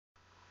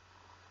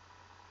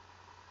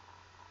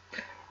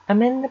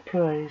I'm in the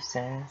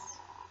process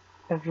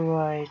of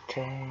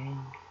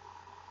writing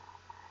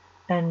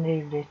a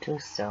new little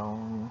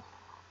song.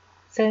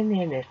 It's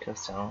only a little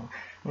song.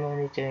 I'm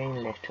only doing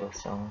little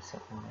songs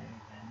at the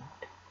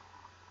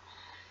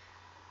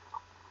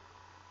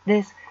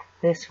moment.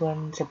 This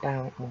one's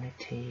about my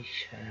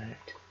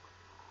t-shirt.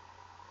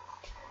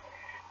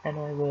 And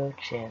I will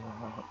cheer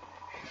up.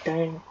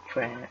 Don't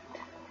fret.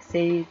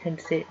 See, you can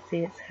see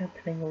it's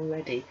happening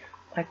already.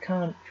 I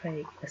can't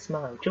fake a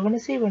smile. Do you want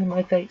to see one of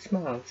my fake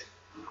smiles?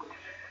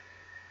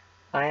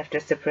 I have to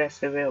suppress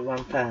the real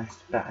one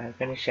first, but I'm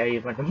going to show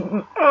you one of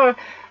my... Oh,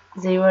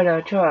 see, when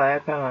I try, I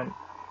can't.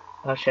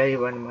 I'll show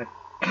you one of my...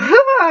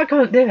 I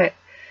can't do it.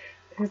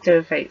 Let's do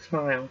a fake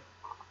smile.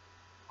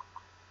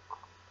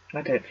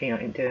 I don't think I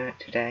can do it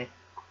today.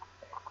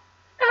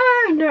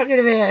 Oh, I'm not going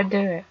to be able to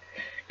do it.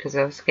 Because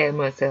I'll scare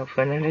myself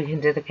when I look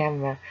into the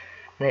camera.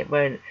 And it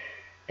won't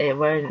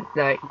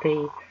like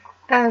be...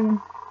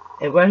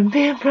 It won't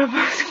be a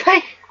proper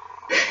fake...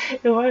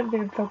 It won't be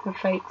a proper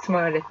fake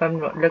smile if I'm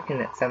not looking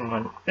at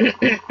someone.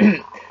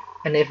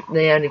 And if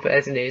the only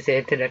person who's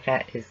here to look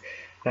at is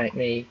like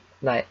me,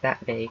 like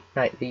that me,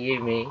 like the you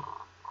me.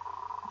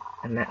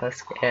 And that'll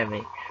scare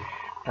me.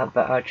 But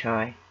I'll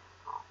try.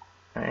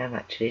 I am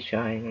actually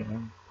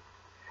trying.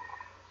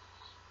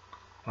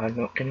 I'm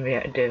not going to be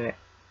able to do it.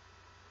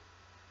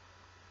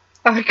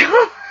 I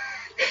can't.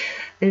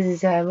 This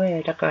is so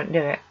weird. I can't do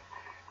it.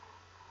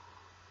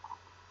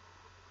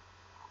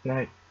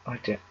 No, I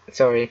don't.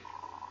 Sorry.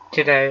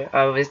 Do you know,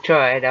 I was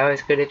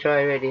going to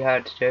try really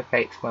hard to do a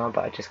fake smile,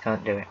 but I just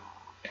can't do it.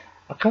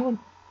 I can't.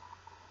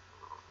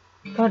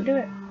 Can't do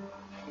it.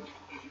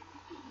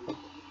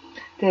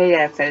 So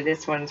yeah, so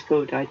this one's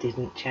called I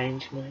Didn't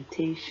Change My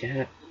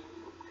T-shirt.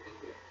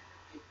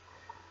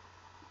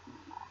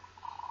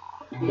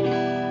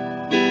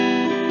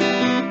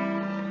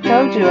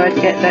 Told you I'd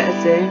get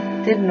better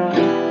soon, didn't I?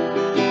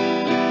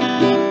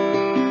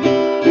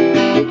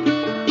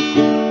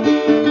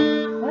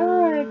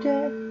 Oh, I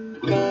did.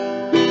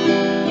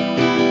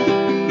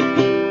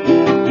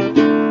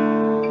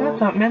 I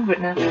can't remember it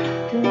now.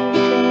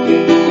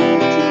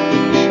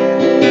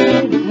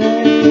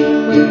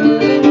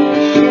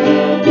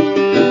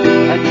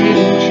 I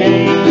didn't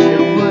change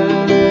the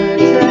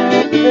words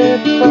at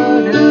the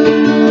bottom.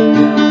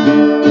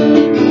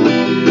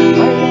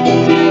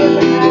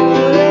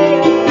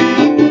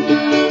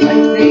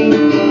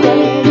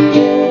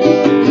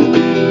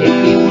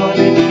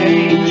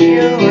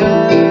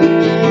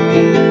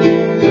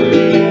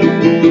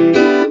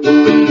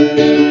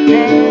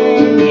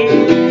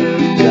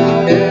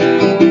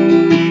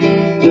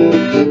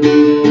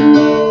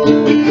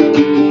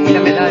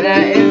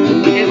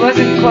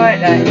 Quite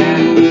like that.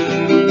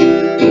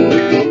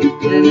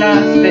 The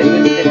last bit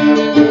was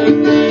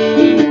different.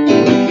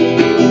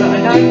 But I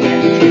like it.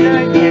 Do you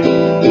like it?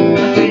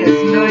 I think it's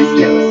a nice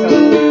little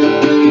song.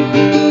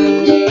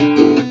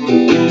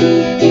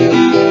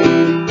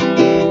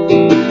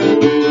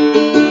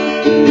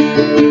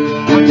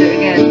 I'll do it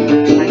again.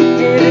 I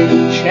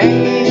didn't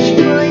change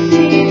my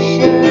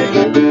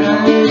t-shirt.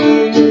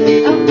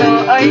 I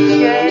thought I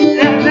should.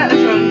 That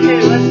was wrong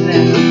too, wasn't it?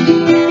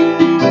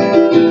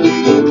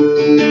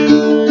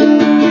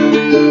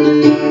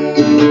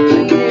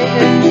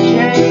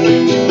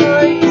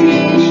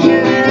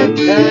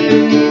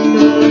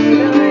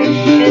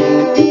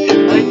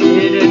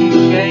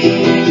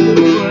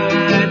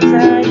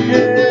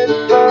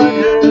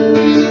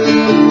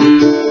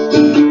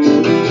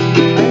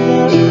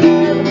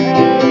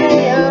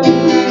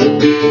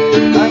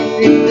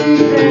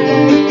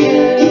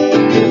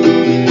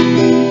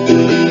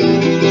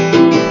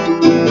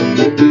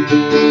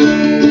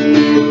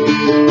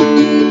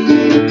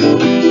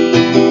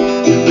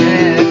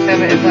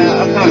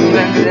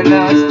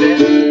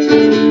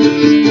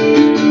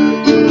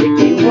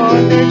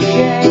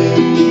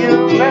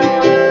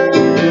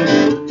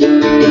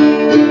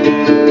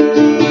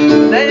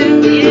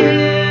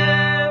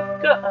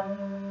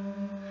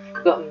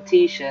 Got on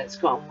t-shirts,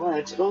 got on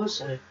words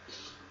also.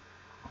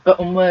 Got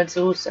on words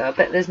also. I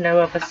bet there's no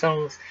other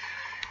songs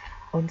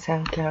on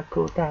Soundcloud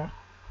called that.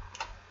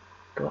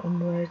 Got on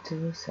words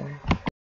also.